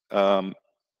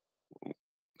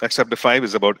 Acts chapter 5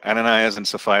 is about Ananias and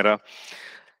Sapphira.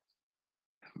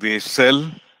 They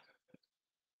sell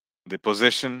the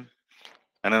possession.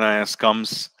 Ananias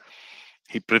comes.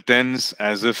 He pretends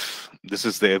as if this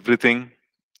is the everything.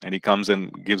 and he comes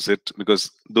and gives it,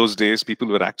 because those days people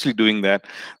were actually doing that.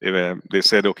 They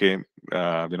said, okay,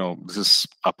 this is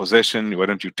a possession, why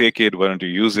don't you take it, why don't you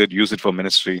use it for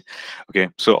ministry. Okay,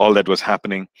 so all that was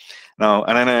happening. Now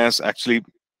Ananias actually,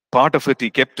 part of it he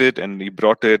kept it and he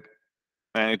brought it,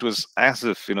 and it was as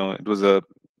if, it was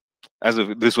as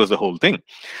if this was the whole thing.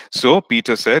 So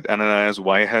Peter said, Ananias,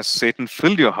 why has Satan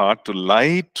filled your heart to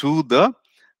lie to the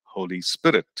Holy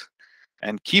Spirit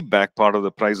and keep back part of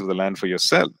the price of the land for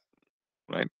yourself?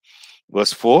 Right.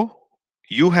 Verse 4,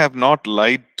 you have not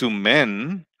lied to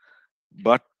men,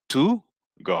 but to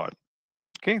God.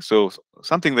 Okay, so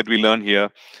something that we learn here,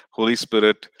 Holy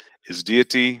Spirit is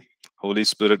deity, Holy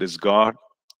Spirit is God.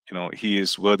 He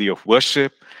is worthy of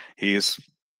worship. He is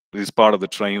part of the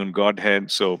triune Godhead.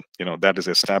 So, that is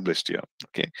established here.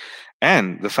 Okay.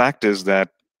 And the fact is that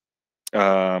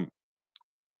um,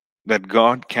 that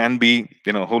God can be,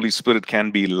 Holy Spirit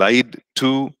can be lied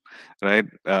to, right?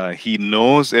 He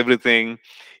knows everything,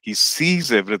 he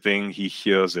sees everything, he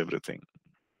hears everything,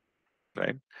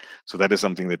 right? So that is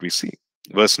something that we see.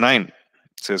 Verse 9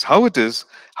 says, how is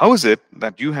it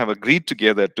that you have agreed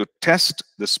together to test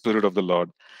the Spirit of the Lord?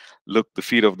 Look, the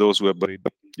feet of those who have buried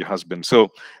your husband. So,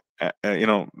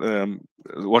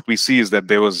 what we see is that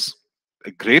there was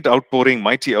a great outpouring,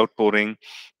 mighty outpouring.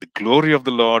 The glory of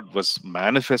the Lord was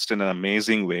manifest in an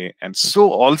amazing way. And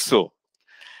so also,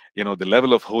 the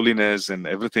level of holiness and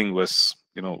everything was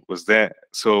there.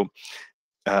 So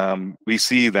we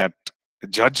see that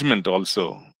judgment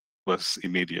also was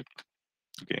immediate.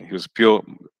 Okay, he was pure,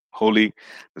 holy.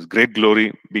 There's great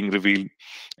glory being revealed,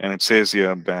 and it says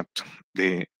here that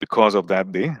because of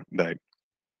that, they died.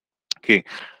 Okay,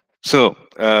 so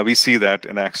we see that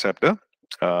in Acts chapter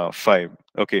 5.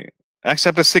 Okay, Acts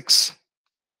chapter 6.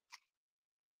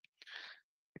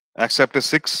 Acts chapter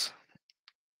 6,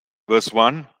 verse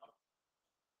 1.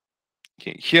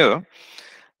 Okay, here,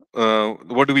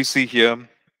 what do we see here?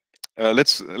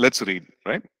 Let's read,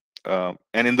 right?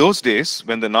 And in those days,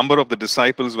 when the number of the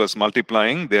disciples was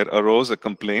multiplying, there arose a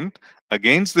complaint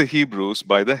against the Hebrews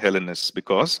by the Hellenists,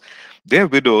 because their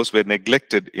widows were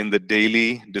neglected in the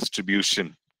daily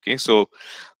distribution. Okay, so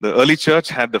the early church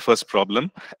had the first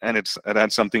problem, and it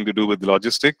had something to do with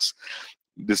logistics,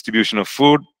 distribution of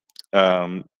food.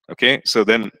 Okay, so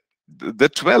then the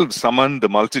 12 summoned the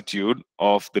multitude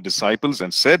of the disciples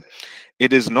and said,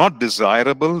 it is not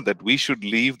desirable that we should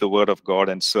leave the word of God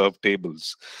and serve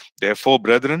tables. Therefore,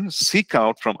 brethren, seek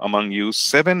out from among you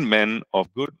 7 men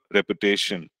of good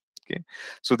reputation. Okay,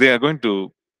 so they are going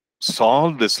to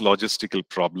solve this logistical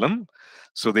problem.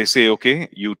 So they say, okay,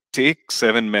 you take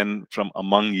 7 men from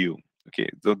among you. Okay,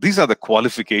 so these are the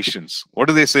qualifications. What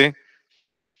do they say?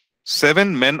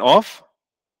 7 men of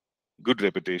good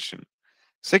reputation.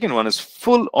 Second one is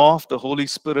full of the Holy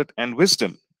Spirit and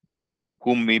wisdom,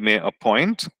 whom we may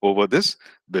appoint over this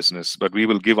business. But we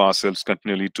will give ourselves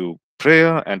continually to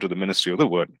prayer and to the ministry of the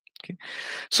word. Okay.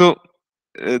 So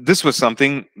this was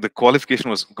something, the qualification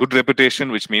was good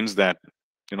reputation, which means that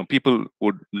people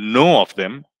would know of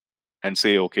them and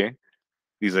say, okay,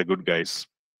 these are good guys.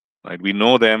 Right? We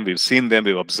know them, we've seen them,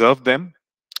 we've observed them,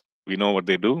 we know what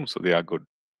they do, so they are good.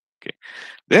 Okay.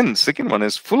 Then second one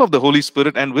is full of the Holy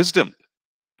Spirit and wisdom.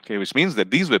 Okay, which means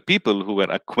that these were people who were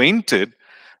acquainted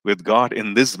with God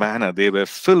in this manner. They were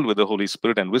filled with the Holy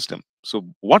Spirit and wisdom. So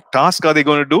what task are they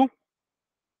going to do?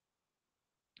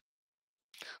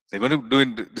 They're going to do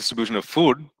in distribution of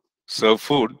food, serve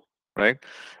food, right?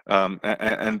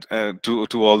 And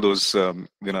to all those,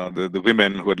 the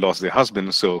women who had lost their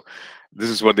husbands. So this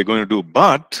is what they're going to do.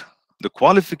 But the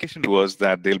qualification was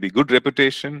that they'll be good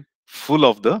reputation, full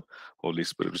of the Holy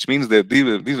Spirit, which means that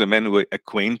these were men who were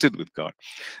acquainted with God.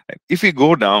 If we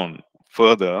go down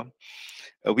further,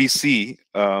 we see,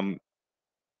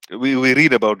 we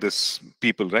read about this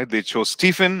people, right? They chose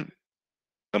Stephen,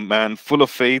 a man full of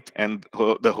faith and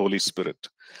the Holy Spirit,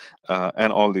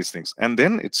 and all these things. And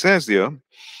then it says here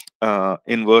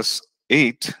in verse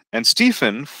 8, and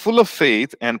Stephen, full of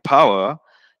faith and power,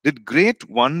 did great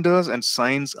wonders and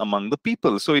signs among the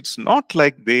people. So it's not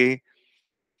like they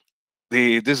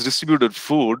just distributed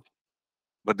food,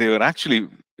 but they were actually,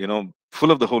 full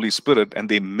of the Holy Spirit, and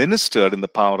they ministered in the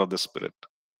power of the Spirit.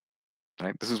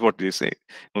 Right? This is what they say.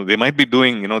 They might be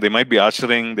doing, they might be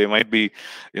ushering, they might be,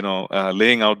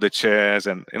 laying out the chairs,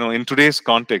 and in today's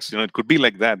context, it could be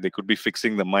like that. They could be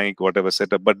fixing the mic, whatever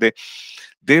setup, but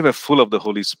they were full of the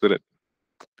Holy Spirit,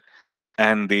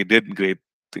 and they did great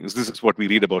things. This is what we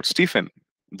read about Stephen.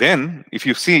 Then, if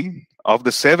you see, of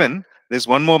the 7, there's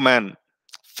one more man,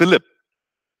 Philip.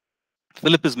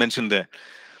 Philip is mentioned there.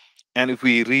 And if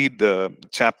we read the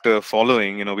chapter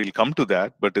following, we'll come to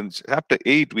that. But in chapter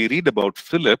 8, we read about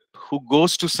Philip who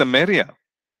goes to Samaria.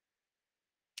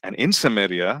 And in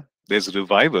Samaria, there's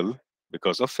revival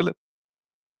because of Philip,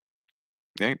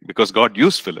 right? Because God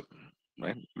used Philip,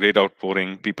 right? Great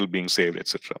outpouring, people being saved,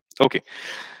 etc. Okay,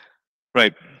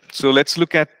 right. So let's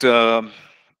look at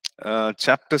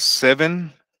chapter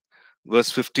 7,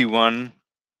 verse 51.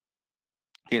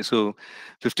 Okay, so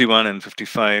 51 and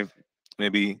 55,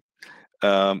 maybe.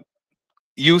 Um,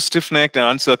 you stiff-necked and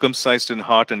uncircumcised in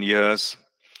heart and ears,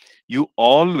 you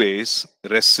always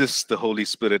resist the Holy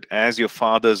Spirit as your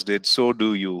fathers did, so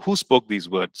do you. Who spoke these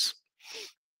words?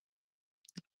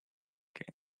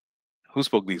 Okay. Who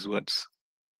spoke these words?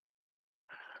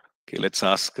 Okay, let's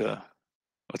ask,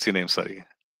 what's your name? Sorry.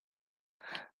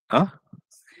 Huh?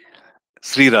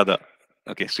 Sri Radha.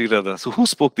 Okay, Sri Radha. So who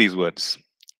spoke these words?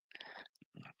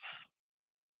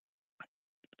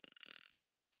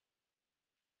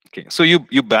 Okay, so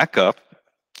you back up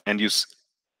and you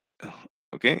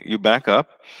back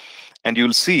up and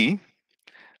you'll see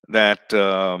that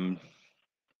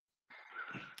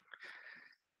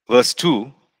verse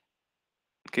 2,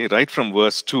 okay, right from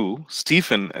verse 2,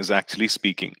 Stephen is actually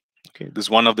speaking. Okay, this is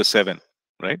one of the seven,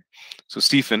 right? So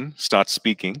Stephen starts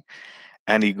speaking,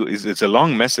 and it's a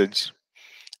long message.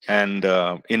 And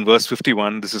in verse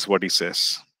 51, this is what he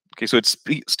says. Okay, so it's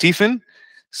Stephen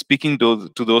speaking to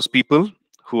those people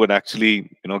who had actually,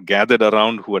 gathered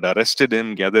around, who had arrested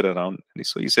him, gathered around. And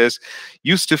so he says,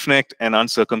 "You stiff-necked and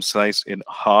uncircumcised in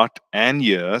heart and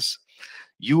ears,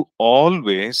 you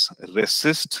always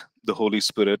resist the Holy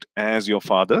Spirit as your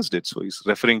fathers did." So he's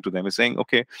referring to them. He's saying,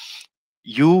 okay,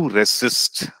 you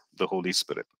resist the Holy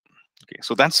Spirit. Okay,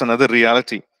 so that's another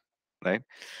reality, right?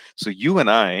 So you and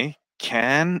I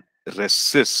can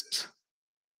resist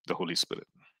the Holy Spirit.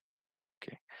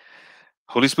 Okay,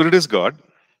 Holy Spirit is God,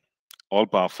 all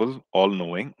powerful, all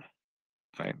knowing,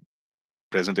 right?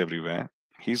 Present everywhere.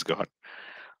 He's God.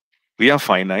 We are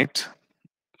finite,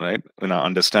 right? In our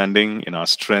understanding, in our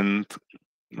strength,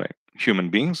 right? Human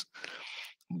beings,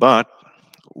 but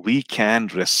we can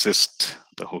resist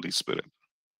the Holy Spirit,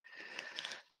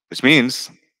 which means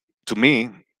to me,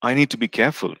 I need to be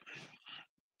careful.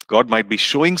 God might be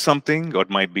showing something, God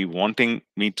might be wanting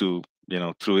me to,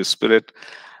 through His Spirit,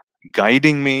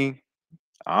 guiding me,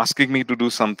 asking me to do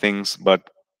some things,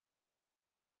 but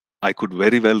I could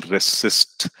very well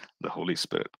resist the Holy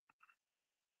Spirit,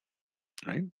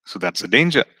 right? So that's a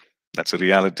danger. That's a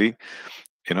reality,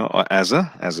 as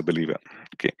a believer.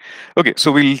 Okay.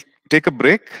 So we'll take a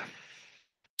break,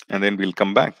 and then we'll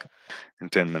come back in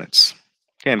 10 minutes.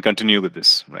 Okay, and continue with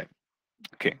this, right?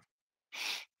 Okay.